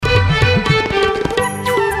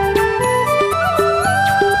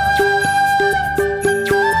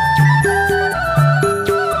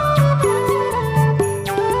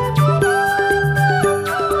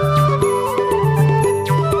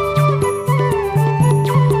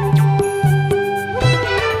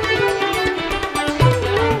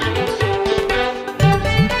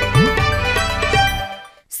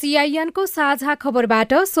सीआईएनको साझा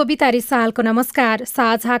खबरबाट सोभिता रिसालको नमस्कार।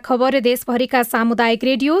 साझा खबर देशभरिका सामुदायिक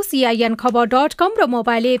रेडियो सीआईएन खबर.com र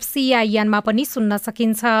मोबाइल एप सीआईएनमा पनि सुन्न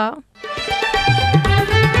सकिन्छ।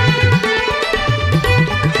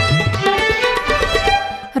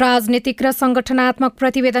 राजनीतिक र संगठनात्मक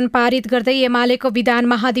प्रतिवेदन पारित गर्दै एमालेको विधान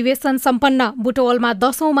महाधिवेशन सम्पन्न। बुटवलमा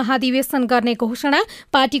 10औं महाधिवेशन गर्ने घोषणा।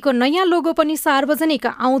 पार्टीको नयाँ लोगो पनि सार्वजनिक।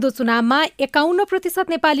 आउँदो चुनावमा 51%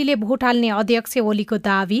 नेपालीले भोट हाल्ने अध्यक्ष ओलीको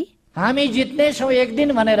दावी। हामी जित्नेछौँ एक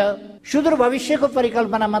दिन भनेर सुदूर भविष्यको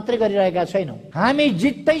परिकल्पना मात्रै गरिरहेका छैनौँ। हामी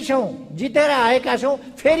जित्दैछौँ, जितेर आएका छौँ,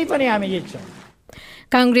 फेरि पनि हामी जित्छौँ।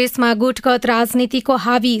 कांग्रेसमा गुटगत राजनीतिको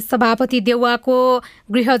हावी। सभापति देउवाको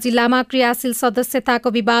गृह जिल्लामा क्रियाशील सदस्यताको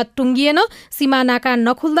विवाद टुङ्गिएन। सीमानाका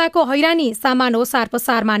नखुल्दाको हैरानी। सामान ओसार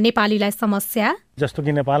पसारमा नेपालीलाई समस्या। जस्तो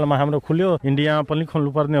कि नेपालमा हाम्रो खुल्यो, इन्डियामा पनि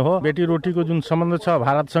खोल्नुपर्ने हो। बेटी रोटीको जुन सम्बन्ध छ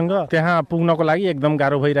भारतसँग, त्यहाँ पुग्नको लागि एकदम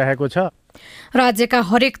गाह्रो भइरहेको छ। राज्यका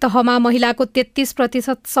हरेक तहमा महिलाको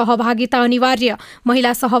 33% सहभागिता अनिवार्य।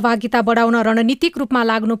 महिला सहभागिता बढाउन रणनीतिक रूपमा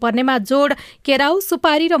लाग्नुपर्नेमा जोड। केराउ,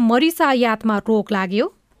 सुपारी र मरिच आयातमा रोक लाग्यो।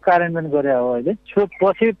 कार्यान्वयन गरे हो। अहिले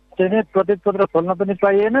पछि चाहिँ प्रतिपत्र खोल्न पनि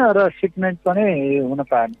पाइएन र सिपमेन्ट पनि हुन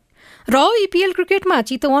पाएन। र इपिएल क्रिकेटमा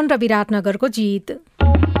चितवन र विराटनगरको जित।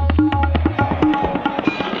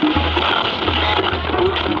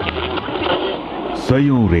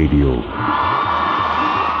 सयौं रेडियो,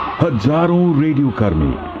 हजारौं रेडियो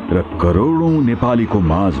कर्मी र करोडौं नेपालीको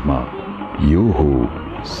माझमा यो हो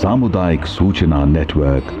सामुदायिक सूचना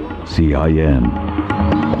नेटवर्क सीआईएन।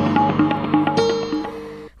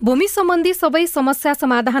 भूमि सम्बन्धी सबै समस्या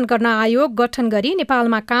समाधान गर्न आयोग गठन गरी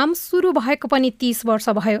नेपालमा काम सुरु भएको पनि 30 वर्ष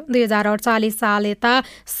भयो। 2048 साल यता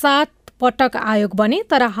 7 पटक आयोग बने,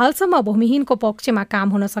 तर हालसम्म भूमिहीनको पक्षमा काम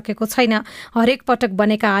हुन सकेको छैन। हरेक पटक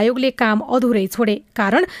बनेका आयोगले काम अधुरै छोडे।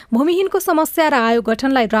 कारण भूमिहीनको समस्या र आयोग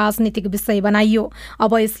गठनलाई राजनीतिक विषय बनाइयो।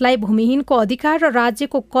 अब यसलाई भूमिहीनको अधिकार र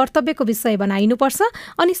राज्यको कर्तव्यको विषय बनाइनुपर्छ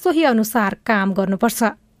अनि सोही अनुसार काम गर्नुपर्छ।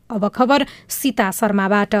 अब खबर सीता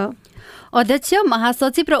शर्माबाट। अध्यक्ष,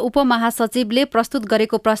 महासचिव र उपमहासचिवले प्रस्तुत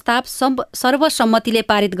गरेको प्रस्ताव सर्वसम्मतिले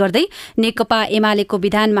पारित गर्दै नेकपा एमालेको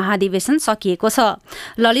विधान महाधिवेशन सकिएको छ।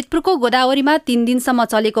 ललितपुरको गोदावरीमा 3 दिनसम्म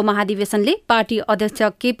चलेको महाधिवेशनले पार्टी अध्यक्ष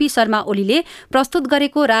केपी शर्मा ओलीले प्रस्तुत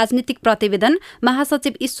गरेको राजनीतिक प्रतिवेदन,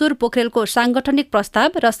 महासचिव ईश्वर पोखरेलको सांगठनिक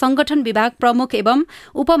प्रस्ताव र संगठन विभाग प्रमुख एवं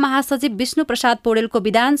उपमहासचिव विष्णु प्रसाद पौडेलको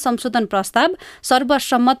विधान संशोधन प्रस्ताव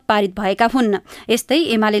सर्वसम्मत पारित भएका हुन्। यस्तै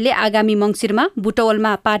एमालेले आगामी मङ्सिरमा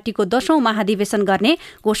बुटवलमा पार्टीको 10औं महाधिवेशन गर्ने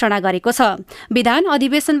घोषणा गरेको छ। विधान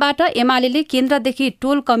अधिवेशनबाट एमालेले केन्द्रदेखि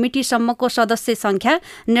टोल कमिटिसम्मको सदस्य संख्या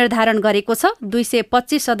निर्धारण गरेको छ।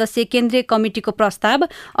 225 सदस्य केन्द्रीय कमिटिको प्रस्ताव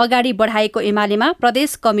अगाडि बढाएको एमालेमा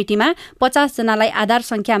प्रदेश कमिटिमा 50 जनालाई आधार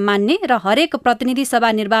संख्या मान्ने र हरेक प्रतिनिधि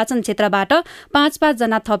सभा निर्वाचन क्षेत्रबाट 5-5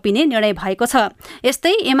 जना थपिने निर्णय भएको छ।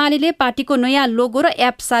 यस्तै एमालेले पार्टीको नयाँ लोगो र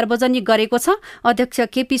एप सार्वजनिक गरेको छ।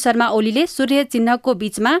 अध्यक्ष केपी शर्मा ओलीले सूर्य चिन्हको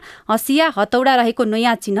बीचमा हँसिया हतौडा रहेको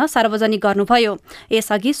नयाँ चिन्ह सार्वजनिक गर्नुभयो।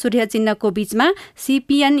 यसअघि सूर्य चिन्हको बीचमा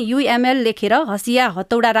सीपीएन यूएमएल लेखेर हँसिया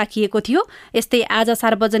हतौडा राखिएको थियो। यस्तै आज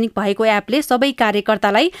सार्वजनिक भएको एपले सबै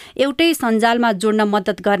कार्यकर्तालाई एउटै सञ्जालमा जोड्न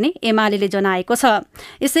मद्दत गर्ने एमालेले जनाएको छ।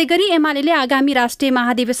 यसैगरी एमालेले आगामी राष्ट्रिय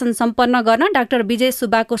महाधिवेशन सम्पन्न गर्न डाक्टर विजय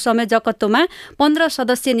सुब्बाको संयोजकत्वमा 15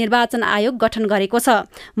 सदस्यीय निर्वाचन आयोग गठन गरेको छ।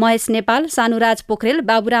 महेश नेपाल, सानुराज पोखरेल,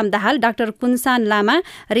 बाबुराम दाहाल, डाक्टर कुन्सान लामा,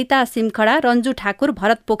 रिता सिमखडा, रञ्जु ठाकुर,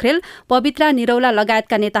 भरत पोखरेल, पवित्रा निरौला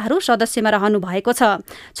लगायतका नेताहरू सदस्यमा रहनु भएको छ।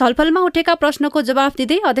 छलफलमा उठेका प्रश्नको जवाफ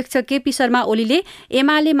दिँदै अध्यक्ष केपी शर्मा ओलीले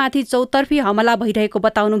एमालेमाथि चौतर्फी हमला भइरहेको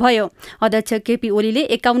बताउनुभयो। अध्यक्ष केपी ओलीले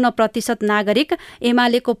 51% नागरिक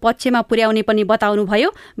एमालेको पक्षमा पुर्याउने पनि बताउनुभयो।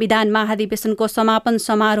 विधान महाधिवेशनको समापन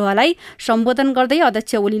समारोहलाई सम्बोधन गर्दै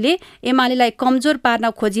अध्यक्ष ओलीले एमालेलाई कमजोर पार्न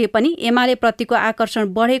खोजिए पनि एमाले प्रतिको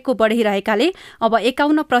आकर्षण बढेको बढिरहेकाले अब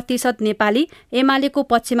 51% नेपाली एमालेको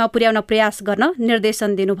पक्षमा पुर्याउन प्रयास गर्न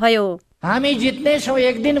निर्देशन दिनुभयो। हामी जित्नेछौँ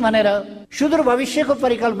एक दिन भनेर सुदूर भविष्यको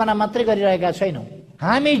परिकल्पना मात्रै गरिरहेका छैनौँ।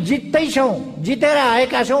 हामी जित्दैछौँ, जितेर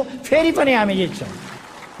आएका छौँ, फेरि पनि हामी जित्छौँ।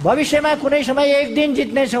 भविष्यमा कुनै समय एक दिन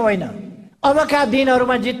जित्नेछौँ होइन, अबका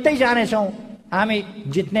दिनहरूमा जित्दै जानेछौँ। हामी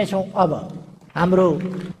जित्नेछौँ। अब हाम्रो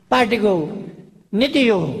पार्टीको नीति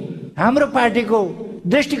यो हो, हाम्रो पार्टीको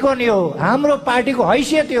दृष्टिकोण यो हो, हाम्रो पार्टीको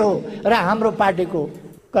हैसियत यो हो र हाम्रो पार्टीको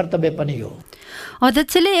कर्तव्य पनि यो हो।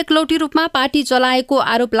 अध्यक्षले एकलौटी रूपमा पार्टी चलाएको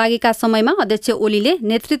आरोप लागेका समयमा अध्यक्ष ओलीले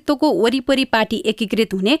नेतृत्वको वरिपरि पार्टी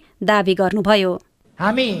एकीकृत हुने दावी गर्नुभयो।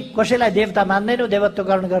 हामी कसैलाई देवता मान्दैनौँ,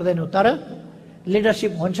 देवत्वकरण गर्दैनौँ, तर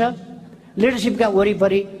लिडरसिप हुन्छ। लिडरसिपका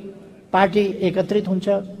वरिपरि पार्टी एकत्रित हुन्छ,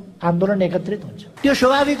 आन्दोलन एकत्रित हुन्छ। त्यो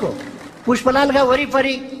स्वाभाविक हो। पुष्पलालका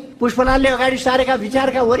वरिपरि पुष्पलालले अगाडि सारेका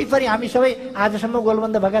विचारका वरिपरि हामी सबै आजसम्म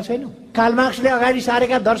गोलबन्द भएका छैनौँ। कार्ल मार्क्सले अगाडि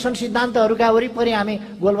सारेका दर्शन सिद्धान्तहरूका वरिपरि हामी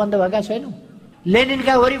गोलबन्द भएका छैनौँ।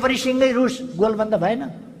 लेनिनका वरिपरि सिँगै रुस गोलबन्द भएन।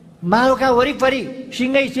 माओका वरिपरि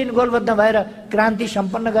सिँगै चीन गोलबद्ध भएर क्रान्ति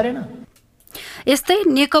सम्पन्न गरेन। यस्तै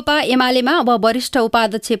नेकपा एमालेमा अब वरिष्ठ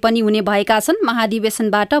उपाध्यक्ष पनि हुने भएका छन्।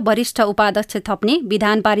 महाधिवेशनबाट वरिष्ठ उपाध्यक्ष थप्ने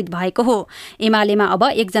विधान पारित भएको हो। एमालेमा अब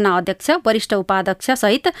 1 जना अध्यक्ष, वरिष्ठ उपाध्यक्ष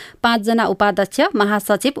सहित 5 जना उपाध्यक्ष,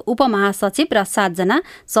 महासचिव, उपमहासचिव र 7 जना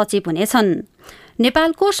सचिव हुनेछन्।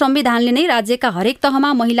 नेपालको संविधानले नै राज्यका हरेक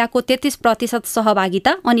तहमा महिलाको 33%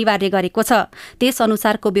 सहभागिता अनिवार्य गरेको छ। त्यस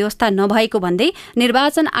अनुसारको व्यवस्था नभएको भन्दै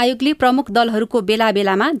निर्वाचन आयोगले प्रमुख दलहरूको बेला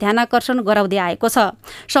बेलामा ध्यानाकर्षण गराउँदै आएको छ।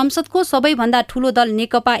 संसदको सबैभन्दा ठूलो दल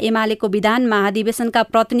नेकपा एमालेको विधान महाधिवेशनका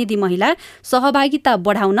प्रतिनिधि महिला सहभागिता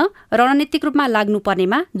बढाउन रणनीतिक रूपमा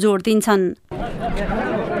लाग्नुपर्नेमा जोड दिन्छन्।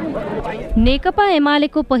 नेकपा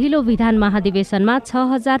एमालेको पहिलो विधान महाधिवेशनमा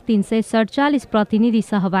 6347 प्रतिनिधि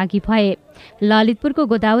सहभागी भए। ललितपुरको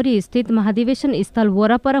गोदावरी स्थित महाधिवेशन स्थल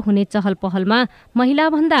वरपर हुने चहल पहलमा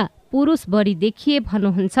महिलाभन्दा पुरुष बढी देखिए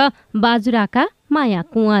भन्नुहुन्छ बाजुराका माया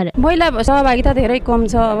कुँवर। महिला सहभागिता धेरै कम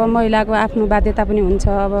छ। अब महिलाको आफ्नो बाध्यता पनि हुन्छ।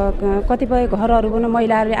 अब कतिपय घरहरू पनि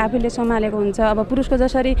महिलाहरूले आफैले सम्हालेको हुन्छ। अब पुरुषको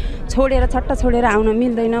जसरी छट्ट छोडेर आउन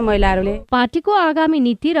मिल्दैन महिलाहरूले। पार्टीको आगामी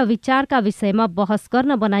नीति र विचारका विषयमा बहस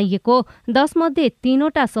गर्न बनाइएको 10 मध्ये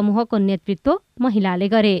 3वटा समूहको नेतृत्व महिलाले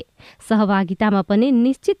गरे। सहभागितामा पनि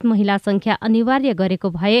निश्चित महिला संख्या अनिवार्य गरेको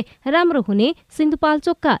भए राम्रो हुने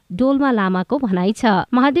सिन्धुपाल्चोकका डोल्मा लामाको भनाइ छ।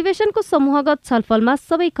 महाधिवेशनको समूहगत छलफलमा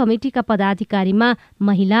सबै कमिटीका पदाधिकारीमा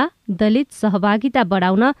महिला दलित सहभागिता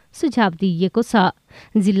बढाउन सुझाव दिइएको छ।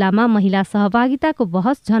 जिल्लामा महिला सहभागिताको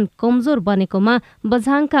बहस झन कमजोर बनेकोमा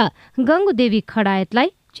बझाङका गंगुदेवी खडायतलाई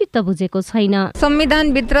चित्त बुझेको छैन।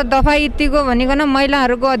 संविधानभित्र दफा यतिको भनिकन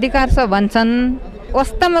महिलाहरूको अधिकार छ भन्छन्,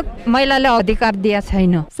 वास्तवमा महिलालाई अधिकार दिया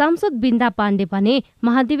छैन। सांसद बिन्दा पाण्डे भने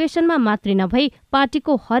महाधिवेशनमा मात्रै नभई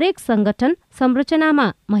पार्टीको हरेक संगठन संरचनामा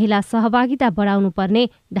महिला सहभागिता बढाउनु पर्ने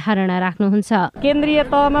धारणा राख्नुहुन्छ। केन्द्रीय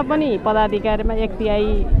तहमा पनि पदाधिकारीमा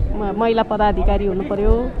 1/3 महिला पदाधिकारी हुनु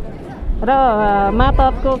पर्यो र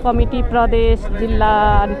मातहतको कमिटी, प्रदेश, जिल्ला,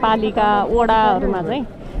 पालिका, वडाहरूमा चाहिँ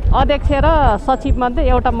अध्यक्ष र सचिव मध्ये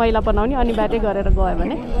एउटा महिला बनाउने अनिवार्य गरेर गयो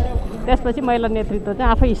भने त्यसपछि महिला नेतृत्व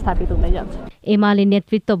चाहिँ आफै स्थापित हुँदै जान्छ। एमाले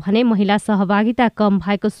नेतृत्व भने महिला सहभागिता कम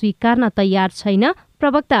भएको स्वीकार्न तयार छैन।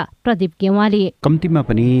 प्रवक्ता प्रदीप गेवाली कम्तीमा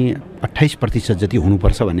पनि 28% जति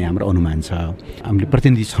हुनुपर्छ भन्ने हाम्रो अनुमान छ। हामीले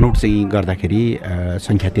प्रतिनिधि छनौट चाहिँ गर्दाखेरि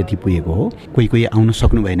संख्या त्यति पुगेको हो। कोही आउन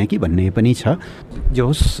सक्नु भएन कि भन्ने पनि छ। जे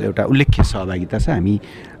होस् एउटा उल्लेख्य सहभागिता छ। हामी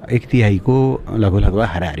 1/3 को लगभग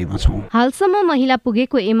हाराहारीमा छौँ। हालसम्म महिला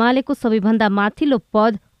पुगेको एमालेको सबैभन्दा माथिल्लो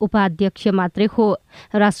पद उपाध्यक्ष मात्रै हो।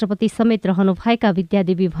 राष्ट्रपति समेत रहनुभएका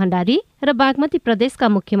विद्यादेवी भण्डारी र बागमती प्रदेशका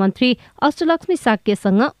मुख्यमन्त्री अष्टलक्ष्मी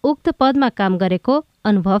साक्यसँग उक्त पदमा काम गरेको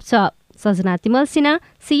अनुभव छ। सजना तिमल सिन्हा,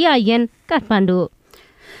 CIN काठमाडौँ।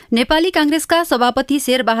 नेपाली कांग्रेसका सभापति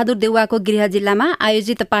शेरबहादुर देउवाको गृह जिल्लामा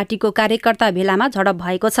आयोजित पार्टीको कार्यकर्ता भेलामा झडप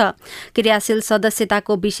भएको छ। क्रियाशील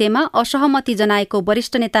सदस्यताको विषयमा असहमति जनाएको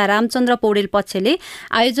वरिष्ठ नेता रामचन्द्र पौडेल पक्षले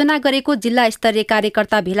आयोजना गरेको जिल्ला स्तरीय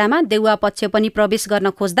कार्यकर्ता भेलामा देउवा पक्ष पनि प्रवेश गर्न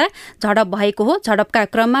खोज्दा झडप भएको हो। झडपका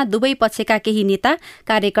क्रममा दुवै पक्षका केही नेता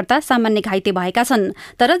कार्यकर्ता सामान्य घाइते भएका छन्।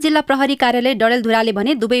 तर जिल्ला प्रहरी कार्यालय डडेलधुराले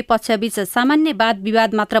भने दुवै पक्षबीच सामान्य वाद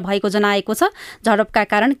विवाद मात्र भएको जनाएको छ। झडपका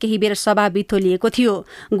कारण केही बेर सभा बिथोलिएको थियो।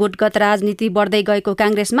 गुटगत राजनीति बढ्दै गएको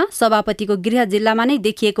कांग्रेसमा सभापतिको गृह जिल्लामा नै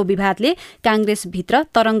देखिएको विवादले कांग्रेसभित्र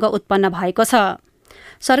तरङ्ग उत्पन्न भएको छ।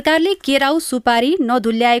 सरकारले केराउ, सुपारी,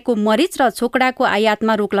 नधुल्याएको मरिच र छोकडाको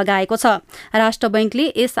आयातमा रोक लगाएको छ। राष्ट्र बैंकले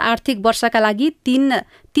यस आर्थिक वर्षका लागि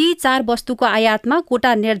ती 4 वस्तुको आयातमा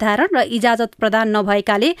कोटा निर्धारण र इजाजत प्रदान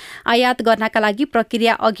नभएकाले आयात गर्नका लागि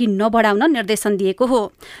प्रक्रिया अघि नबढाउन निर्देशन दिएको हो।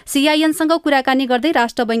 CINसँग कुराकानी गर्दै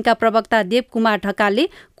राष्ट्र बैंकका प्रवक्ता देव कुमार ढकालले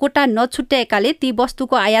कोटा नछुट्याएकाले ती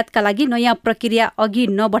वस्तुको आयातका लागि नयाँ प्रक्रिया अघि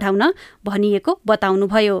नबढाउन भनिएको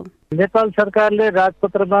बताउनुभयो। नेपाल सरकारले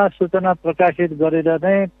राजपत्रमा सूचना प्रकाशित गरेर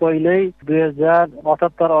नै पहिल्यै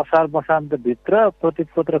 2078 असार मसान्तभित्र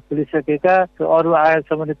प्रतिपत्र खुलिसकेका अरू आयात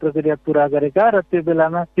सम्बन्धी प्रक्रिया पूरा गरेका र त्यो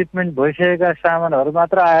बेलामा शिपमेन्ट भइसकेका सामानहरू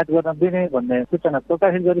मात्र आयात गर्न दिने भन्ने सूचना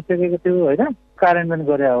प्रकाशित गरिसकेको थियो होइन। कार्यान्वयन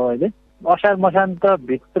गरे हो। अहिले असार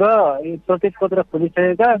मसान्तभित्र प्रतिपत्र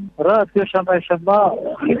खुलिसकेका र त्यो समयसम्म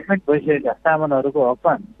शिपमेन्ट भइसकेका सामानहरूको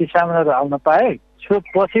हकमा ती सामानहरू आउन पाए।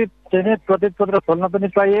 पछि चाहिँ प्रतिपत्र खोल्न पनि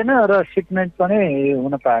पाइएन र शिपमेन्ट पनि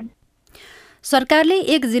हुन पाएन। सरकारले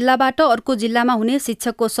एक जिल्लाबाट अर्को जिल्लामा हुने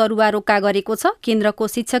शिक्षकको सरुवा रोका गरेको छ। केन्द्रको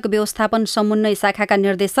शिक्षक व्यवस्थापन समन्वय शाखाका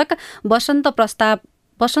निर्देशक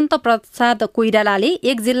वसन्त प्रसाद कोइरालाले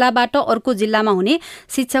एक जिल्लाबाट अर्को जिल्लामा हुने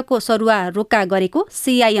शिक्षकको सरुवा रोका गरेको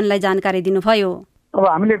CINलाई जानकारी दिनुभयो। अब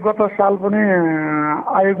हामीले गत साल पनि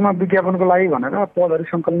आयोगमा विज्ञापनको लागि भनेर पदहरू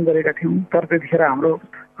सङ्कलन गरेका थियौँ, तर त्यतिखेर हाम्रो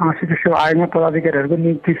शिक्षा सेवा आयोगमा पदाधिकारीहरूको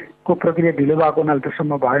नियुक्तिको प्रक्रिया ढिलो भएको हुनाले त्यो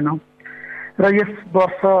सम्भव भएन। र यस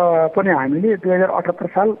वर्ष पनि हामीले 2078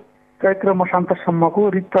 साल चैत्र मसान्तसम्मको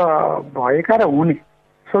रिक्त भएका र हुने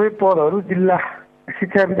सबै पदहरू जिल्ला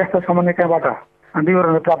शिक्षा विकास तथा समन्वयकाबाट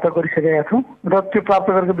विवरणहरू प्राप्त गरिसकेका छौँ र त्यो प्राप्त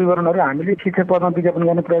गरेको विवरणहरू हामीले शिक्षक पदमा विज्ञापन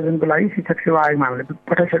गर्ने प्रयोजनको लागि शिक्षक सेवा आयोगमा हामीले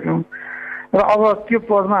पठाइसक्यौँ र अब त्यो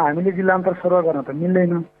पदमा हामीले जिल्लान्तर सरुवा गर्न त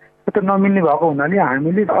मिल्दैन। त्यो नमिल्ने भएको हुनाले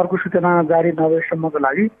हामीले अर्को सूचना जारी नभएसम्मको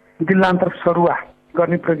लागि जिल्लान्तर सरुवा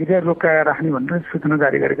गर्ने प्रक्रिया रोकाएर राख्ने भनेर सूचना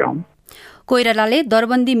जारी गरेका हौँ। कोइरालाले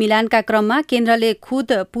दरबन्दी मिलानका क्रममा केन्द्रले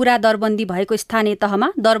खुद पूरा दरबन्दी भएको स्थानीय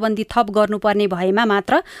तहमा दरबन्दी थप गर्नुपर्ने भएमा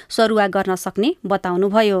मात्र सरुवा गर्न सक्ने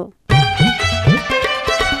बताउनुभयो।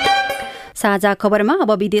 साझा खबरमा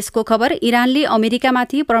अब विदेशको खबर। इरानले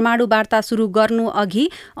अमेरिकामाथि परमाणु वार्ता सुरु गर्नु अघि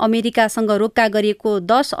अमेरिकासँग रोक्का गरिएको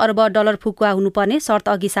 10 अर्ब डलर फुकुवा हुनुपर्ने शर्त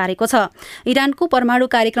अघि सारेको छ। इरानको परमाणु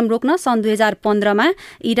कार्यक्रम रोक्न सन् 2015मा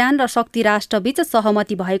इरान र शक्ति राष्ट्रबीच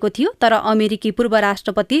सहमति भएको थियो, तर अमेरिकी पूर्व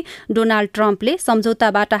राष्ट्रपति डोनाल्ड ट्रम्पले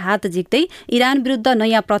सम्झौताबाट हात झिक्दै इरान विरुद्ध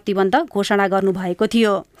नयाँ प्रतिबन्ध घोषणा गर्नुभएको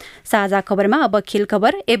थियो। साझा खबरमा अब खेल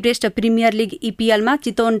खबर। एभरेस्ट प्रिमियर लिग इपिएलमा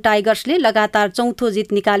चितवन टाइगर्सले लगातार चौथो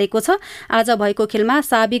जित निकालेको छ। आज भएको खेलमा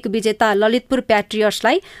साबिक विजेता ललितपुर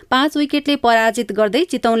प्याट्रियट्सलाई 5 विकेटले पराजित गर्दै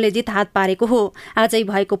चितवनले जित हात पारेको हो। आजै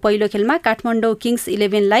भएको पहिलो खेलमा काठमाडौँ किङ्स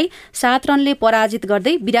 11लाई 7 रनले पराजित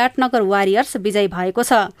गर्दै विराटनगर वारियर्स विजयी भएको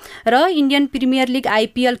छ। र इन्डियन प्रिमियर लिग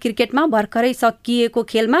आइपिएल क्रिकेटमा भर्खरै सकिएको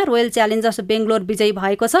खेलमा रोयल च्यालेन्जर्स बेङ्गलोर विजयी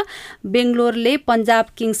भएको छ। बेङ्गलोरले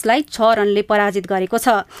पन्जाब किङ्सलाई 6 रनले पराजित गरेको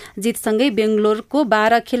छ। जितसँगै बेङ्गलोरको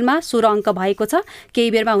 12 खेलमा 16 अङ्क भएको छ।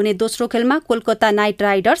 केही बेरमा हुने दोस्रो खेलमा कोलकाता नाइट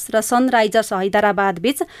राइडर्स र सनराइजर्स हैदराबाद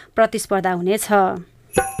बीच प्रतिस्पर्धा हुनेछ।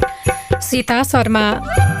 सीता शर्मा।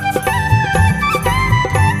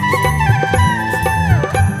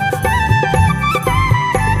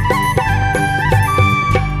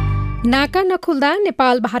 नाका नखुल्दा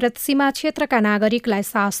नेपाल भारत सीमा क्षेत्रका नागरिकलाई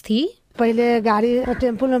शास्ति। पहिले गाड़ी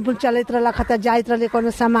टेम्पू चलत रहला खत जाइत रहले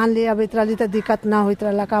कोनो सामान ले अबैत रहली त दिक्कत ना होइत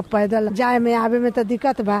रहला का पैदल जाए में आवे में त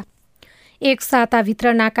दिक्कत बा। एक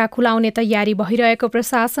साताभित्र नाका खुलाउने तयारी भइरहेको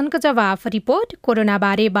प्रशासनको जवाफ। रिपोर्ट।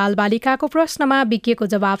 कोरोनाबारे बालबालिकाको प्रश्नमा बिकेको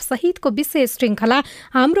जवाफ सहितको विशेष श्रृङ्खला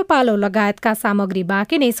हाम्रो पालो लगायतका सामग्री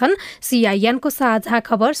बाँकी नै छन्। सिआइएनको साझा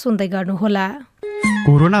खबर सुन्दै गर्नुहोला।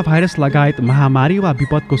 कोरोना भाइरस लगायत महामारी वा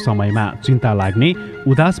विपदको समयमा चिन्ता लाग्ने,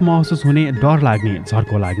 उदास महसुस हुने, डर लाग्ने,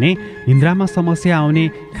 झर्को लाग्ने, निन्द्रामा समस्या आउने,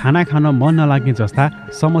 खाना खान मन नलाग्ने जस्ता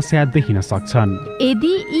समस्या देखिन सक्छन्।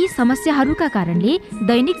 यदि यी समस्याहरूका कारणले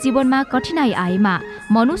दैनिक जीवनमा कठिनाई आएमा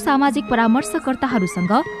मनोसामाजिक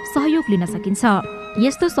परामर्शकर्ताहरूसँग सहयोग लिन सकिन्छ।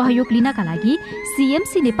 यस्तो सहयोग लिनका लागि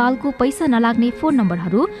सीएमसी नेपालको पैसा नलाग्ने फोन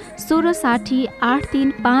नम्बरहरू 1660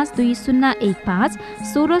 83520115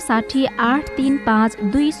 1660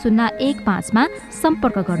 83520115 मा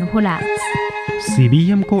सम्पर्क गर्नुहोला।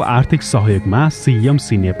 सीबीएमको आर्थिक सहयोगमा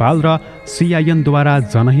सीएमसी नेपाल र सीआईएनद्वारा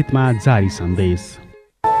जनहितमा जारी सन्देश।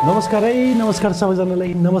 नमस्कार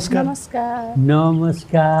सबैजनालाई।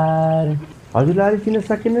 नमस्कार। हजुरलाई चिन्न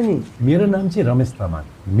सकेन नि, मेरो नाम चाहिँ रमेश तामाङ।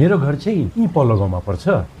 मेरो घर चाहिँ यहीँ पल्लो गाउँमा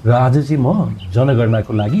पर्छ र आज चाहिँ म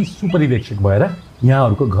जनगणनाको लागि सुपरिवेक्षक भएर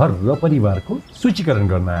यहाँहरूको घर र परिवारको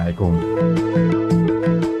सूचीकरण गर्न आएको हुँ।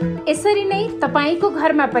 यसरी नै तपाईको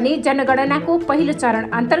घरमा पनि जनगणनाको पहिलो चरण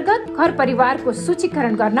अन्तर्गत घर परिवारको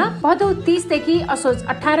सूचीकरण गर्न भदौ 30 देखि असोज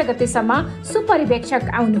 18 गतेसम्म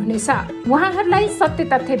सुपरिवेक्षक आउनुहुनेछ। उहाँहरूलाई सत्य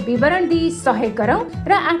तथ्य विवरण दिई सहयोग गरौँ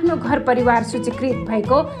र आफ्नो घर परिवार सूचीकृत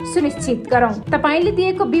भएको सुनिश्चित गरौँ। तपाईले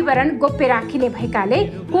दिएको विवरण गोप्य राखिने भएकाले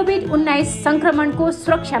कोभिड-19 संक्रमणको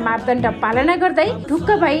सुरक्षा मापदण्ड पालना गर्दै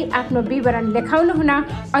ढुक्क भई आफ्नो विवरण लेखाउनु हुन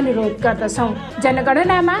अनुरोध गर्दछौँ।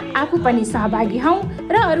 जनगणनामा आफू पनि सहभागी हौँ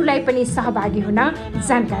र अरूलाई पनि सहभागी हुन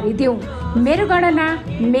जानकारी दिउँ। मेरो गणना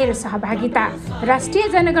मेरो सहभागिता। राष्ट्रिय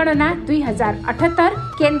जनगणना 2078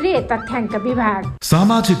 केन्द्रीय तथ्याङ्क विभाग।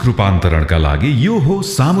 सामाजिक रूपान्तरणका लागि यो हो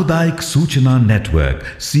सामुदायिक सूचना नेटवर्क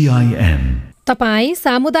CIN। तपाईँ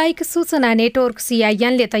सामुदायिक सूचना नेटवर्क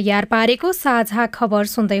CINले तयार पारेको साझा खबर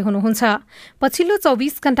सुन्दै हुनुहुन्छ। पछिल्लो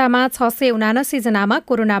 24 घण्टामा 679 जनामा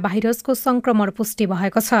कोरोना भाइरसको संक्रमण पुष्टि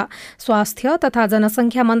भएको छ। स्वास्थ्य तथा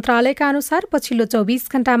जनसङ्ख्या मन्त्रालयका अनुसार पछिल्लो 24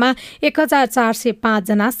 घण्टामा 1405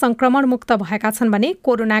 जना संक्रमण मुक्त भएका छन् भने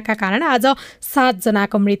कोरोनाका कारण आज 7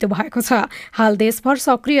 जनाको मृत्यु भएको छ। हाल देशभर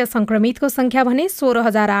सक्रिय संक्रमितको संख्या भने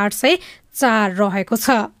 16804 रहेको छ।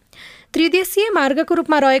 त्रिदेशीय मार्गको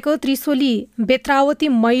रूपमा रहेको त्रिशुली बेत्रावती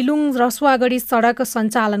मैलुङ रसुवागढी सडक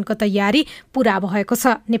सञ्चालनको तयारी पूरा भएको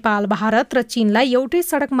छ। नेपाल, भारत र चीनलाई एउटै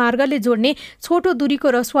सडक मार्गले जोड्ने छोटो दूरीको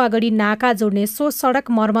रसुवागढी नाका जोड्ने सो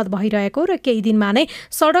सडक मर्मत भइरहेको र केही दिनमा नै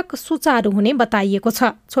सडक सुचारू हुने बताइएको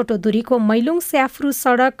छ। छोटो दूरीको मैलुङ स्याफ्रु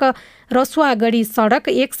सडक रसुवागढी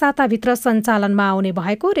सडक एक साताभित्र सञ्चालनमा आउने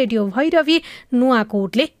भएको रेडियो भैरवी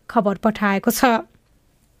नुवाकोटले खबर पठाएको छ।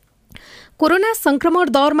 कोरोना संक्रमण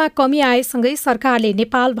दरमा कमी आएसँगै सरकारले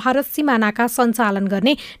नेपाल भारत सीमा नाका सञ्चालन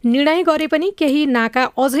गर्ने निर्णय गरे पनि केही नाका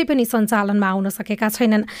अझै पनि सञ्चालनमा आउन सकेका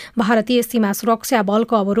छैनन्। भारतीय सीमा सुरक्षा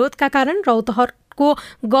बलको अवरोधका कारण रौतहटको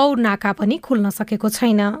गौर नाका पनि खुल्न सकेको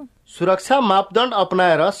छैन। सुरक्षा मापदण्ड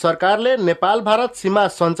अपनाएर सरकारले नेपाल भारत सीमा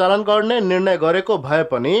सञ्चालन गर्ने निर्णय गरेको भए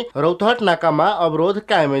पनि रौतहट नाकामा अवरोध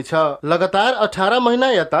कायमै छ। लगातार 18 महिना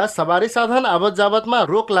यता सवारी साधन आवत जावतमा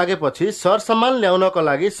रोक लागेपछि सरसामान ल्याउनको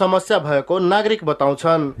लागि समस्या भएको नागरिक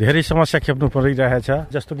बताउँछन्। धेरै समस्या खेप्नु परिरहेछ।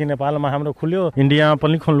 जस्तो कि नेपालमा हाम्रो खुल्यो, इन्डियामा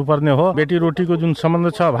पनि खोल्नु पर्ने हो। बेटी रोटीको जुन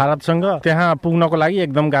सम्बन्ध छ भारतसँग, त्यहाँ पुग्नको लागि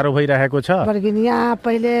एकदम गाह्रो भइरहेको छ। यहाँ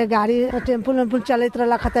पहिले गाडी टेम्पू चलैत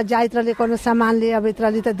रहला, खता जाइत रहले, कोनो सामान ले अबैत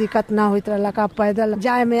रहली त दिक्कत ना होइत रहला। का पैदल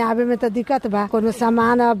जाए में आवे में तो दिक्कत बा, कोनो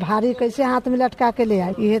सामान भारी कैसे हाथ में लटका के ले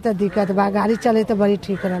आए, ये तो दिक्कत बा। गाड़ी चले तो बड़ी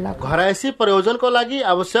ठीक रहला। घरायसी प्रयोजनको लागि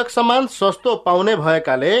आवश्यक सामान सस्तो पाउने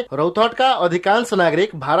भएकाले रौतहटका अधिकांश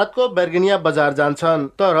नागरिक भारतको बेर्गेनिया बजार जान्छन्।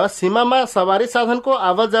 तर सीमामा सवारी साधनको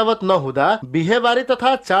आवत जावत नहुँदा बिहेबारी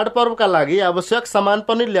तथा चाडपर्वका लागि आवश्यक सामान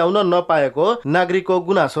पनि ल्याउन नपाएको नागरिकको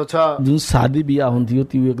गुनासो छ। जुन शादी बिहा हुन्थ्यो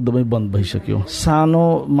त्यो एकदमै बन्द भइसक्यो। सानो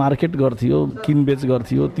मार्केट गर्थ्यो, किनबेच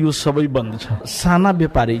गर्थ्यो, त्यो सबै बन्द छ। साना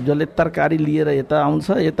व्यापारी जसले तरकारी लिएर यता आउँछ,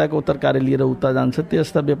 यताको तरकारी लिएर उता जान्छ,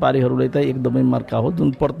 त्यस्ता व्यापारीहरूलाई त एकदमै मर्का हो।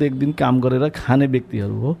 जुन प्रत्येक दिन काम गरेर खाने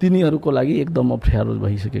व्यक्तिहरू हो, तिनीहरूको लागि एकदम अप्ठ्यारो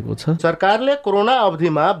भइसकेको छ। सरकारले कोरोना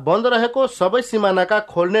अवधिमा बन्द रहेको सबै सीमानाका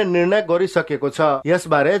खोल्ने निर्णय गरिसकेको छ।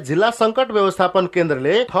 यसबारे जिल्ला संकट व्यवस्थापन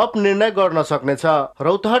केन्द्रले थप निर्णय गर्न सक्नेछ।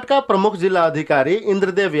 रौतहटका प्रमुख जिल्ला अधिकारी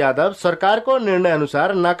इन्द्रदेव यादव सरकारको निर्णय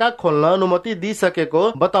अनुसार नाका खोल्न अनुमति दिइसकेको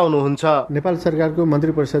बताउनुहुन्छ। नेपाल सरकारको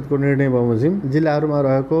मन्त्री परिषदको निर्णय बमोजिम जिल्लाहरूमा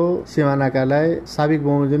रहेको सीमानाकालाई साविक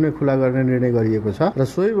बमोजिममै खुला गर्ने निर्णय गरिएको छ र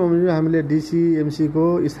सोही बमोजिम हामीले DCMC को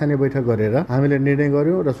स्थानीय बैठक गरेर हामीले निर्णय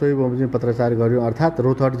गर्यौं र सोही बमोजिम पत्राचार गर्यौं। अर्थात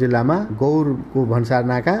रौतहट जिल्लामा गौरको भन्सार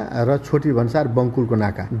नाका र छोटी भन्सार बङ्कुलको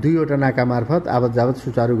नाका, दुईवटा नाका मार्फत आवत जावत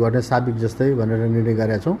सुचारू गर्ने साविक जस्तै भनेर निर्णय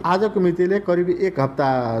गरेका छौं। आजको मितिले करिब 1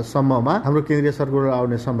 हप्तासम्ममा हाम्रो केन्द्रीय सर्कुलर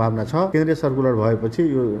आउने सम्भावना छ। केन्द्रीय सर्कुलर भएपछि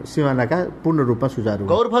यो सीमा नाका पूर्ण रूपमा सुचारू।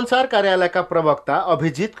 गौर भन्सार कार्यालयका प्रवक्ता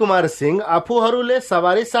अभिजित कुमार सिंह आफूहरूले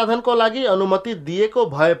सवारी साधनको लागि अनुमति दिएको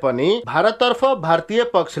भए पनि भारततर्फ भारतीय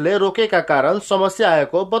पक्षले रोकेका कारण समस्या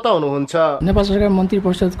आएको बताउनुहुन्छ। नेपाल सरकार मन्त्री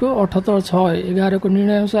परिषदको 78/6/11 को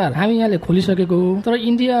निर्णय अनुसार हामी यहाँले खोलिसकेको हो, तर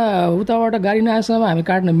इन्डिया उताबाट गाडी नआएसम्म हामी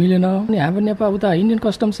काट्न मिलेन। अनि हाम्रो नेपाल उता इन्डियन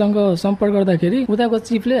कस्टमसँग सम्पर्क गर्दाखेरि उताको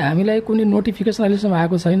चिफले हामीलाई कुनै नोटिफिकेसन अहिलेसम्म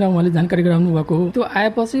आएको छैन, उहाँले जानकारी गराउनु भएको हो। त्यो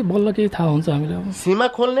आएपछि बल्ल केही थाहा हुन्छ हामीलाई। सीमा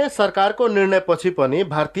खोल्ने सरकारको निर्णयपछि पनि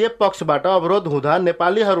भारतीय पक्षबाट अवरोध हुँदा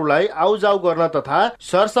नेपालीहरूलाई आउजाउ गर्न तथा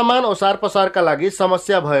सरसामान ओसार पसारका लागि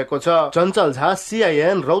समस्या भएको छ। चञ्चल झा,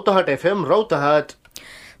 CIN रौतहट FM रौतहट।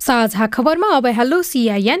 साझा खबरमा अब हेलो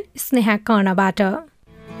CIN स्नेहा कर्णबाट।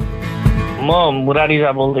 म मुरारी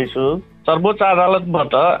झा बोल्दैछु। सर्वोच्च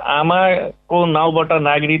अदालतबाट आमाको नाउँबाट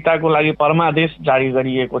नागरिकताको लागि परमादेश जारी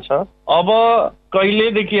गरिएको छ। अब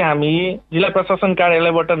कहिलेदेखि हामी जिल्ला प्रशासन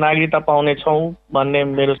कार्यालयबाट नागरिकता पाउने छौं भन्ने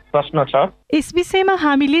मेरो प्रश्न छ। यस विषयमा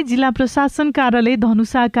हामीले जिल्ला प्रशासन कार्यालय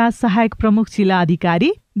धनुषाका सहायक प्रमुख जिल्ला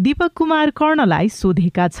अधिकारी दीपक कुमार कर्णलाई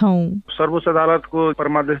सोधेका छौं। सर्वोच्च अदालतको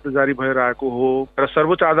परमादेश जारी भएर आएको हो र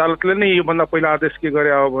सर्वोच्च अदालतले नै योभन्दा पहिला आदेश के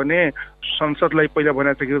गरे हो भने संसदलाई पहिला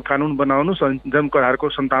भनेको थियो कानून बनाउनु जन्मकरारको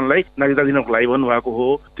सन्तानलाई नागरिकता दिनको लागि भन्नुभएको हो।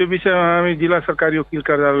 त्यो विषयमा हामी जिल्ला सरकारी वकिल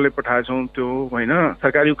कार्यालयले पठाएछौँ। त्यो होइन,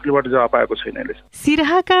 सरकारी वकिलबाट जवाब पाएको छैन।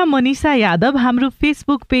 सिराहाका मनिषा यादव हाम्रो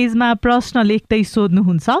फेसबुक पेजमा प्रश्न लेख्दै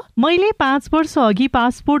सोध्नुहुन्छ, मैले 5 वर्ष अघि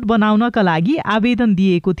पासपोर्ट बनाउनका लागि आवेदन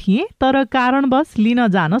दिएको थिएँ, तर कारणवश लिन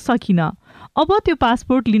जान सकिन। अब त्यो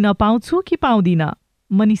पासपोर्ट लिन पाउँछु कि पाउँदिन?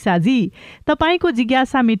 मनिषाजी, तपाईको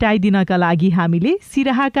जिज्ञासा मेटाइदिनका लागि हामीले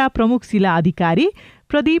सिराहाका प्रमुख जिल्ला अधिकारी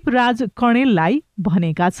प्रदीप राज कणेललाई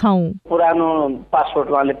भनेका छौं। पुरानो पासपोर्ट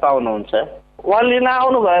उहाँले पाउनुहुन्छ, उहाँ लिन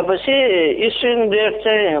आउनु भएपछि इस्युइङ डेट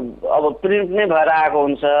चाहिँ अब प्रिन्ट नै भएर आएको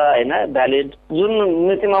हुन्छ होइन, भ्यालिड। जुन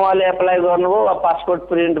मितिमा उहाँले एप्लाई गर्नुभयो पासपोर्ट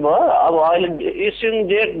प्रिन्ट भयो, अब अहिले इस्युइङ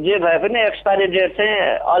डेट जे भए पनि एक्सपायरी डेट चाहिँ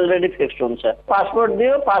अलरेडी फिक्स्ड हुन्छ। पासपोर्ट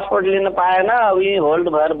दियो, पासपोर्ट लिन पाएन, अब यही होल्ड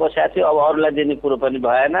भएर बसेको थियो, अब अरूलाई दिने कुरो पनि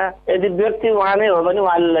भएन। यदि व्यक्ति उहाँ नै हो भने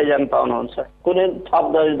उहाँले लैजान पाउनुहुन्छ, कुनै थप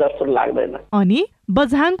दर्जी दस्तुर लाग्दैन। अनि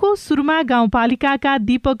बझाङको सुरुमा गाउँपालिकाका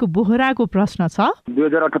दीपक बोहराको प्रश्न छ।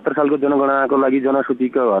 2078 सालको जनगणनाको लागि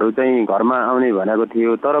जनसूचीकाहरू चाहिँ घरमा आउने भनेको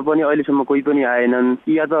थियो, तर पनि अहिलेसम्म कोही पनि आएनन्।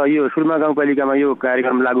 या त यो सुरुमा गाउँपालिकामा यो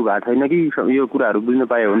कार्यक्रम लागू भएको छैन कि यो कुराहरू बुझ्न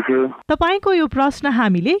पाए हुन्थ्यो। तपाईको यो प्रश्न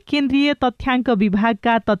हामीले केन्द्रीय तथ्याङ्क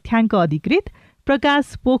विभागका तथ्याङ्क अधिकृत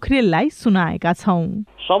प्रकाश पोखरेललाई सुनाएका छौं।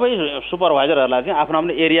 सबै सुपरभाइजरहरूलाई चाहिँ आफ्नो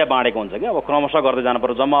आफ्नो एरिया बाँडेको हुन्छ कि अब क्रमशः गर्दै जानु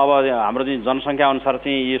पर्छ। जम्मा अब हाम्रो चाहिँ जनसङ्ख्या अनुसार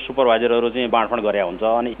चाहिँ यो सुपरभाइजरहरू चाहिँ बाँडफाँड गरे हुन्छ।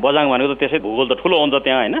 अनि बझाङ भनेको त त्यसै भूगोल त ठुलो हुन्छ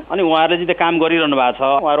त्यहाँ होइन। अनि उहाँहरूले चाहिँ त्यो काम गरिरहनु भएको छ,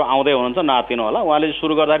 उहाँहरू आउँदै हुनुहुन्छ, नातिनु होला। उहाँले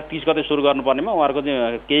सुरु गर्दाखेरि 30 गते सुरु गर्नुपर्नेमा उहाँहरूको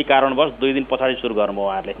चाहिँ केही कारणवश 2 दिन पछाडि सुरु गर्नुभयो।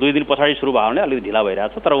 उहाँहरूले 2 दिन पछाडि सुरु भयो भने अलिक ढिला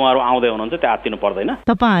भइरहेछ, तर उहाँहरू आउँदै हुनुहुन्छ, त्यो आत्तिनु पर्दैन।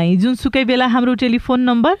 तपाईँ जुनसुकै बेला हाम्रो टेलिफोन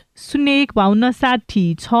नम्बर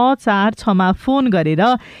 0152606446 मा फोन गरेर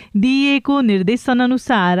दिइएको निर्देशन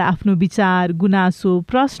अनुसार आफ्नो विचार, गुनासो,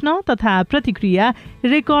 प्रश्न तथा प्रतिक्रिया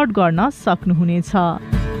रेकर्ड गर्न सक्नुहुनेछ।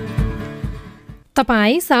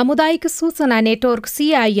 तपाई सामुदायिक सूचना नेटवर्क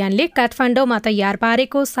CINले काठमाडौँमा तयार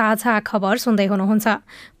पारेको साझा खबर सुन्दै हुनुहुन्छ।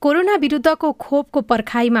 कोरोना विरुद्धको खोपको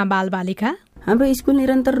पर्खाइमा बालबालिका। हाम्रो स्कुल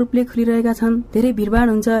निरन्तर रूपले खुलिरहेका छन्। धेरै भिडभाड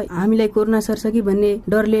हुन्छ। हामीलाई कोरोना सर्छ कि भन्ने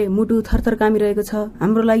डरले मुटु थरथर कामिरहेको छ।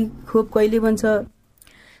 हाम्रो लागि खोप कहिले बन्छ?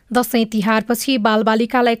 दशैं तिहारपछि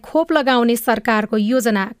बालबालिकालाई खोप लगाउने सरकारको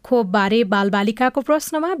योजना, खोपबारे बालबालिकाको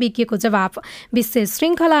प्रश्नमा विज्ञको जवाफ। विशेष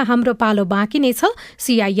श्रृङ्खला हाम्रो पालो बाँकी नै छ।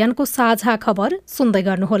 CINको साझा खबर सुन्दै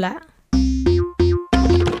गर्नुहोला।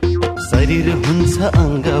 शरीर हुन्छ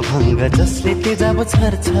अङ्ग भङ्ग जसले तेजाब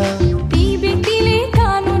छर्छ, ती व्यक्तिले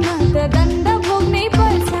कानुन दण्ड भोग्नै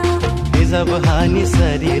पर्छ। तेजाब हानि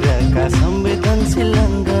शरीरका संवेदनशील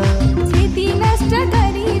अङ्ग, क्षति नष्ट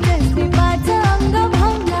गरी जसले बाँच्छ अङ्ग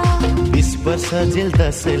भङ्ग। 20 वर्ष जेल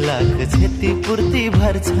 10 लाख क्षतिपूर्ति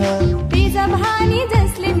भर्छ। तेजाब हानि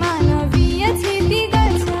जसले मानवीय क्षति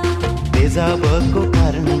गर्छ। तेजाबको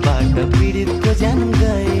कारणबाट पीडितको ज्यान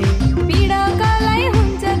गए, पीडकलाई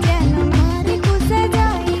हुन्छ ज्यान मारेको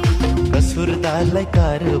सजाय। कसुरदारलाई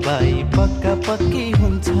कारबाही पक्का पक्की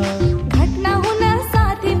हुन्छ। घटना हुन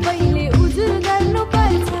साथै पहिले उजुर गर्नु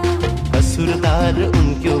पर्छ। कसुरदार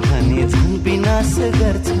उनको भने झन् विनाश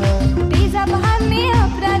गर्छ। तेजाब हान्ने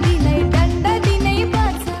अपराधीलाई दण्ड दिनै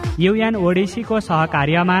पर्छ। UN ओडिसीको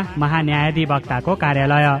सहकार्यमा महान्यायाधिवक्ताको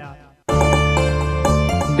कार्यालय।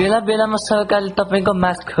 बेला बेलामा सरकारले तपाईँको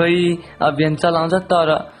मास्क खै अभियान चलाउँछ, तर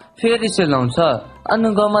फेरि चलाउँछ।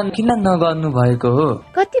 अनुगमन किन नगर्नु भएको हो?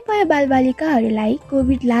 कतिपय बालबालिकाहरूलाई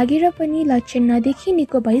कोभिड लागेर पनि लक्षण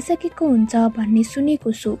नदेखिनेको भइसकेको हुन्छ भन्ने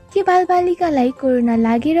सुनेको छु। के बालबालिकालाई कोरोना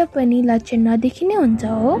लागेर पनि लक्षण नदेखिने हुन्छ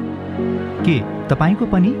हो? के तपाईको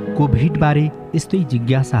पनि कोभिड बारे यस्तै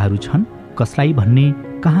जिज्ञासाहरू छन्? कसलाई भन्ने,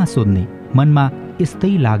 कहाँ सोध्ने, मनमा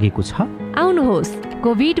यस्तै लागेको छ? आउनुहोस्,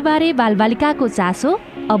 कोभिड बारे बालबालिकाको चासो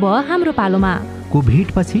अब हाम्रो पालोमा।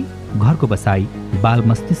 कोभिड पछि घरको बसाई, बाल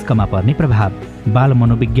मस्तिष्कमा पर्ने प्रभाव, बाल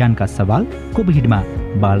मनोविज्ञानका सवाल, कोभिडमा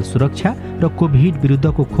बाल सुरक्षा र कोभिड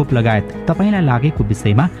विरुद्धको खोप लगायत तपाईलाई लागेको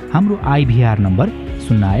विषयमा हाम्रो IVR नम्बर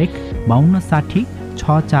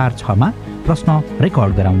 015260 मा प्रश्न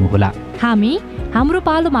रेकर्ड गराउनुहोला। हामी हाम्रो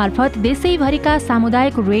पालो मार्फत देशैभरिका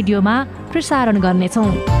सामुदायिक रेडियोमा प्रसारण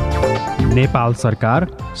गर्नेछौँ। नेपाल सरकार,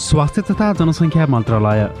 स्वास्थ्य तथा जनसङ्ख्या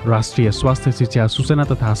मन्त्रालय, राष्ट्रिय स्वास्थ्य शिक्षा सूचना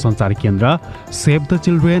तथा सञ्चार केन्द्र, सेभ द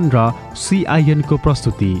चिल्ड्रेन र CIN को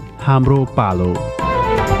प्रस्तुति हाम्रो पालो।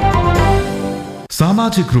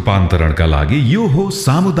 सामाजिक रूपान्तरणका लागि यो हो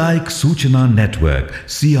सामुदायिक सूचना नेटवर्क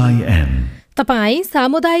CIN। तपाई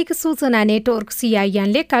सामुदायिक सूचना नेटवर्क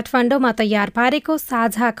CINले काठमाडौँमा तयार पारेको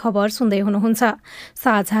साझा खबर सुन्दै हुनुहुन्छ।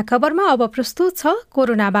 साझा खबरमा अब प्रस्तुत छ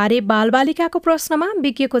कोरोनाबारे बालबालिकाको प्रश्नमा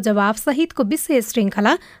विज्ञको जवाफ सहितको विशेष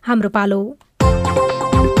श्रृङ्खला हाम्रो पालो।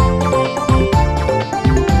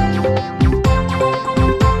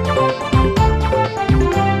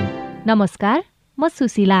 नमस्कार, म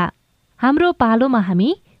सुशीला। हाम्रो पालोमा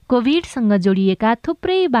हामी कोभिडसँग जोडिएका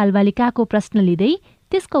थुप्रै बालबालिकाको प्रश्न लिँदै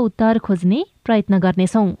त्यसको उत्तर खोज्ने प्रयत्न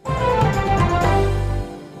गर्नेछौँ।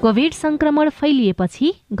 कोभिड संक्रमण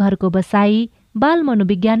फैलिएपछि घरको बसाई, बाल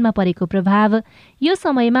मनोविज्ञानमा परेको प्रभाव, यो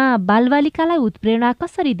समयमा बालबालिकालाई उत्प्रेरणा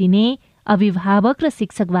कसरी दिने, अभिभावक र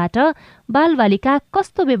शिक्षकबाट बालबालिका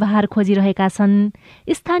कस्तो व्यवहार खोजिरहेका छन्,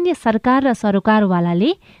 स्थानीय सरकार र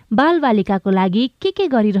सरोकारवालाले बालबालिकाको लागि के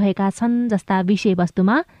गरिरहेका छन् जस्ता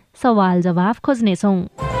विषयवस्तुमा सवाल जवाफ खोज्नेछौँ।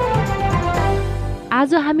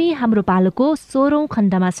 आज हामी हाम्रो पालोको 16औं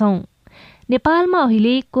खण्डमा छौं। नेपालमा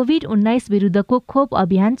अहिले कोभिड-19 विरुद्धको खोप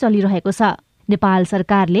अभियान चलिरहेको छ। नेपाल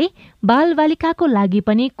सरकारले बालबालिकाको लागि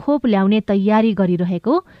पनि खोप ल्याउने तयारी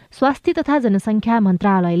गरिरहेको स्वास्थ्य तथा जनसङ्ख्या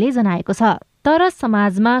मन्त्रालयले जनाएको छ। तर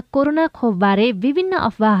समाजमा कोरोना खोपबारे विभिन्न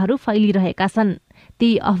अफवाहहरू फैलिरहेका छन्।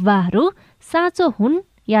 ती अफवाहहरू साँचो हुन्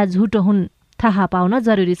या झुटो हुन् थाहा पाउन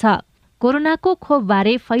जरुरी छ। कोरोनाको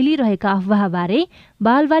खोपबारे फैलिरहेका अफवाहबारे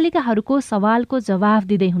बालबालिकाहरूको सवालको जवाफ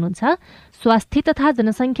दिँदै हुनुहुन्छ स्वास्थ्य तथा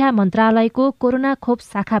जनसङ्ख्या मन्त्रालयको कोरोना खोप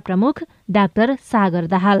शाखा प्रमुख डाक्टर सागर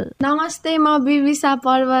दाहाल। नमस्ते, म बिबिसा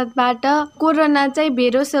पर्वतबाट। कोरोना चाहिँ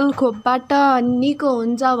भेरोसेल खोपबाट निको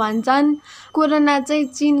हुन्छ भन्छन्। कोरोना चाहिँ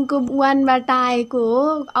चीनको वुहानबाट आएको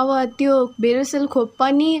हो। अब त्यो भेरोसेल खोप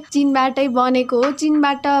पनि चीनबाटै बनेको हो।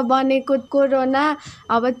 चीनबाट बनेको कोरोना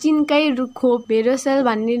अब चीनकै खोप भेरोसेल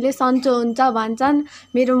भन्नेले सन्चो हुन्छ भन्छन्।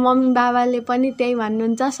 मेरो मम्मी बाबाले पनि त्यही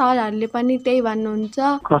भन्नुहुन्छ, सरहरूले पनि त्यही भन्नुहुन्छ।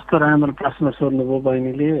 कस्तो राम्रो प्रश्न सोध्नुभयो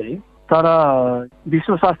बहिनीले है। तर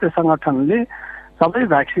विश्व स्वास्थ्य सङ्गठनले सबै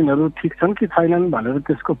भ्याक्सिनहरू ठिक छन् कि छैनन् भनेर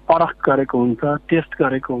त्यसको परख गरेको हुन्छ, टेस्ट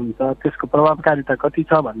गरेको हुन्छ, त्यसको प्रभावकारिता कति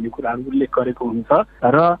छ भन्ने कुराहरू उल्लेख गरेको हुन्छ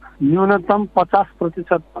र न्यूनतम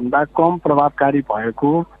 50% भन्दा कम प्रभावकारी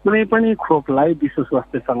भएको कुनै पनि खोपलाई विश्व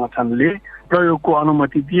स्वास्थ्य सङ्गठनले प्रयोगको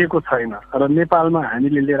अनुमति दिएको छैन। र नेपालमा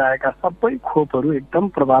हामीले लिएर आएका सबै खोपहरू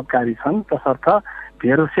एकदम प्रभावकारी छन्। तसर्थ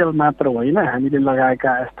भेरोसेल मात्र होइन, हामीले लगाएका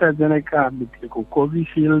एस्ट्राजेनेका दिएको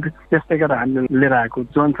कोभिसिल्ड, त्यस्तै गरेर हामीले लिएर आएको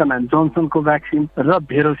जोन्सन एन्ड जोन्सनको भ्याक्सिन र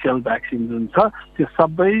भेरोसेल भ्याक्सिन जुन छ त्यो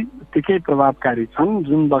सबै त्यकै प्रभावकारी छन्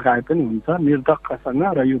जुन लगाए पनि हुन्छ निर्धक्कसँग।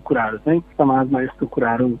 र यो कुराहरू चाहिँ समाजमा यस्तो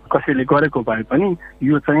कुराहरू कसैले गरेको भए पनि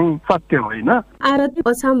यो चाहिँ सत्य होइन। आरती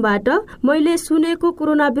अछामबाट मैले सुनेको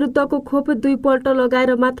कोरोना विरुद्धको खोप 2 पल्ट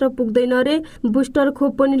लगाएर मात्र पुग्दैन रे, बुस्टर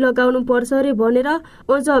खोप पनि लगाउनु पर्छ रे भनेर,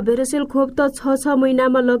 अझ भेरोसेल खोप त 6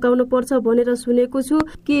 महिनामा लगाउनु पर्छ भनेर सुनेको छु।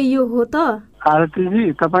 के यो हो त?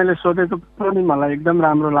 आरतीजी, तपाईँले सोधेको पनि मलाई एकदम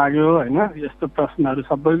राम्रो लाग्यो होइन। यस्तो प्रश्नहरू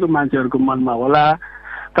सबैको मान्छेहरूको मनमा होला।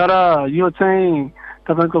 तर यो चाहिँ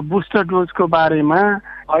तपाईँको बुस्टर डोजको बारेमा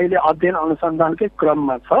अहिले अध्ययन अनुसन्धानकै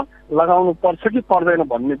क्रममा छ। लगाउनु पर्छ कि पर्दैन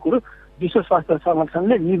भन्ने कुरो विश्व स्वास्थ्य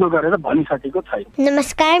सङ्गठनले निगो गरेर भनिसकेको छैन।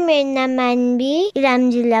 नमस्कार, मेरो नाम मानवी, इलाम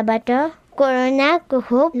जिल्लाबाट। कोरोनाको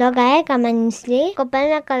खोप लगाएका मानिसले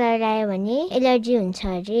कपालमा कलर आयो भने एलर्जी हुन्छ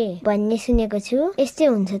अरे भन्ने सुनेको छु। यस्तै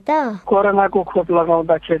हुन्छ त? कोरोनाको खोप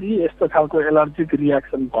लगाउँदाखेरि यस्तो खालको एलर्जिक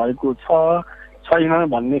रियाक्सन भएको छ छैन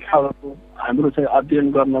भन्ने खालको हाम्रो चाहिँ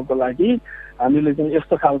अध्ययन गर्नको लागि हामीले चाहिँ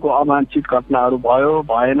यस्तो खालको अवांछित घटनाहरू भयो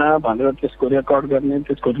भएन भनेर त्यसको रेकर्ड गर्ने,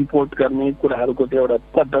 त्यसको रिपोर्ट गर्ने कुराहरूको त्यो एउटा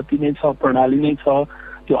पद्धति नै छ, प्रणाली नै छ।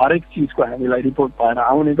 त्यो हरेक चिजको हामीलाई रिपोर्ट भएर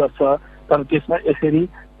आउने गर्छ। तर त्यसमा यसरी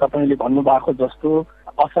तपाईँले भन्नुभएको जस्तो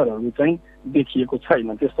असरहरू चाहिँ देखिएको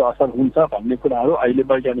छैन। त्यस्तो असर हुन्छ भन्ने कुराहरू अहिले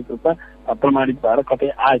वैज्ञानिक रूपमा प्रमाणित भएर कतै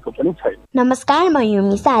आएको पनि छैन। नमस्कार, म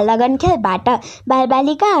युमिसा लगनखेलबाट।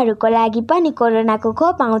 बालबालिकाहरूको लागि पनि कोरोनाको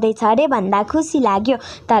खोप आउँदैछ अरे भन्दा खुसी लाग्यो।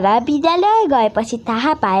 तर विद्यालय गएपछि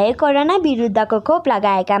थाहा पाए कोरोना विरुद्धको खोप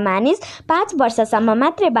लगाएका मानिस 5 वर्षसम्म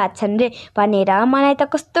मात्रै बाँच्छन् रे भनेर मलाई त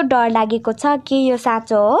कस्तो डर लागेको छ। के यो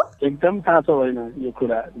साँचो हो? एकदम साँचो होइन यो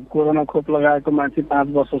कुरा। कोरोना खोप लगाएको मान्छे 5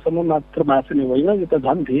 वर्षसम्म मात्र बाँच्ने होइन। यो त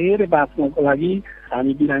झन् धेरै बाँच्नको लागि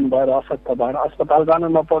हामी बिरामी भएर असक्त भएर अस्पताल जान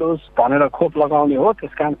नपरोस् भनेर खोप लगाउने हो।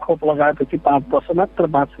 त्यस कारण खोप लगाएपछि 5 वर्ष मात्र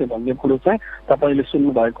बाँच्ने भन्ने कुरो चाहिँ तपाईँले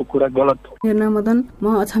सुन्नु भएको कुरा गलत हो। मेरो नाम मदन,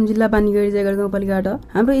 म अछाम जिल्ला बानीगढी जयगढ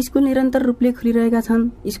गाउँपालिकाबाट। हाम्रो स्कुल निरन्तर रूपले खुलिरहेका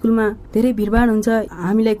छन्। स्कुलमा धेरै भिडभाड हुन्छ।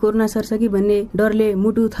 हामीलाई कोरोना सर्छ कि भन्ने डरले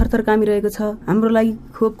मुटु थरथर कामिरहेको छ। हाम्रो लागि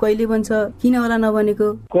खोप कहिले बन्छ, किन होला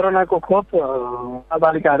नबनेको? कोरोनाको खोप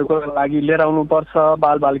बालबालिकाहरूको लागि लिएर आउनु पर्छ,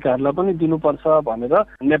 बालबालिकाहरूलाई पनि दिनुपर्छ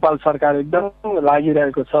भनेर नेपाल सरकार एकदम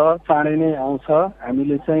लागिरहेको छ। चाँडै नै आउँछ।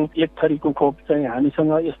 हामीले चाहिँ एक थरीको खोप चाहिँ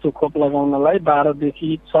हामीसँग यस्तो खोप लगाउनलाई 12 देखि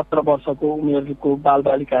 17 वर्षको उमेरको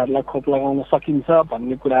बालबालिकाहरूलाई खोप लगाउन सकिन्छ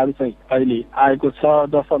भन्ने कुराहरू चाहिँ अहिले आएको छ।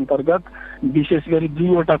 जस अन्तर्गत विशेष गरी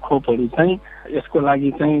 2वटा खोपहरू चाहिँ यसको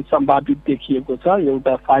लागि चाहिँ सम्भावित देखिएको छ।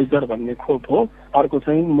 एउटा फाइजर भन्ने खोप हो, अर्को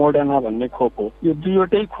चाहिँ मोडर्ना भन्ने खोप हो। यो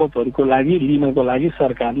 2वटै खोपहरूको लागि लिनको लागि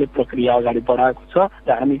सरकारले प्रक्रिया अगाडि बढाएको छ।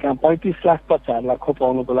 र हामी कहाँ 35 लाख बच्चाहरूलाई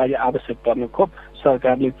खोपाउनको लागि आवश्यक पर्ने खोप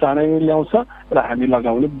सरकारले चाँडै ल्याउँछ र हामी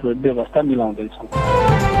लगाउने व्यवस्था मिलाउँदैछौँ।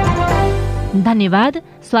 धन्यवाद।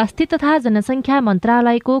 स्वास्थ्य तथा जनसङ्ख्या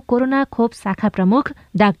मन्त्रालयको कोरोना खोप शाखा प्रमुख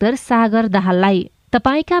डाक्टर सागर दाहाललाई।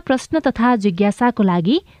 तपाईका प्रश्न तथा जिज्ञासाको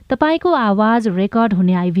लागि तपाईको आवाज रेकर्ड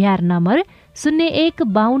हुने आइभीआर नम्बर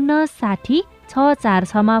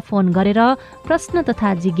 015260 मा फोन गरेर प्रश्न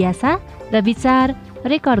तथा जिज्ञासा र विचार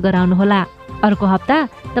रेकर्ड गराउनुहोला। अर्को हप्ता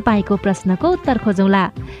तपाईको प्रश्नको उत्तर खोजौँला।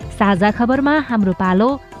 साझा खबरमा हाम्रो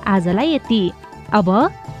पालो आजलाई यति। अब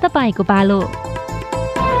तपाईको पालो।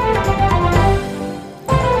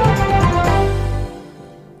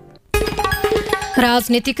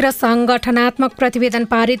 राजनीतिक र संगठनात्मक प्रतिवेदन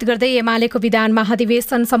पारित गर्दै एमालेको विधान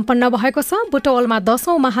महाधिवेशन सम्पन्न भएको छ। बुटवलमा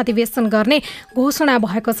 10औं महाधिवेशन गर्ने घोषणा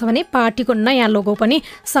भएको छ भने पार्टीको नयाँ लोगो पनि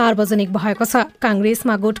सार्वजनिक भएको छ।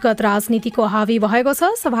 कांग्रेसमा गुटगत राजनीतिको हावी भएको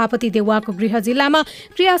छ। सभापति देउवाको गृह जिल्लामा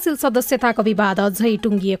क्रियाशील सदस्यताको विवाद अझै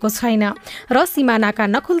टुङ्गिएको छैन र सिमानाका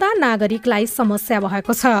नखुल्दा नागरिकलाई समस्या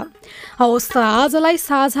भएको छ। हवस् त आजलाई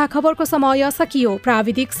साझा खबरको समय सकियो।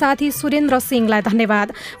 प्राविधिक साथी सुरेन्द्र सिंहलाई धन्यवाद।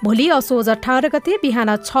 भोलि असोज 18 गते बिहान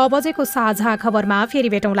 6 बजेको साझा खबरमा फेरि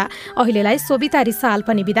भेटौँला। अहिलेलाई सोभिता रिसाल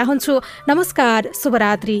पनि बिदा हुन्छु। नमस्कार,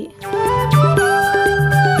 शुभरात्रि।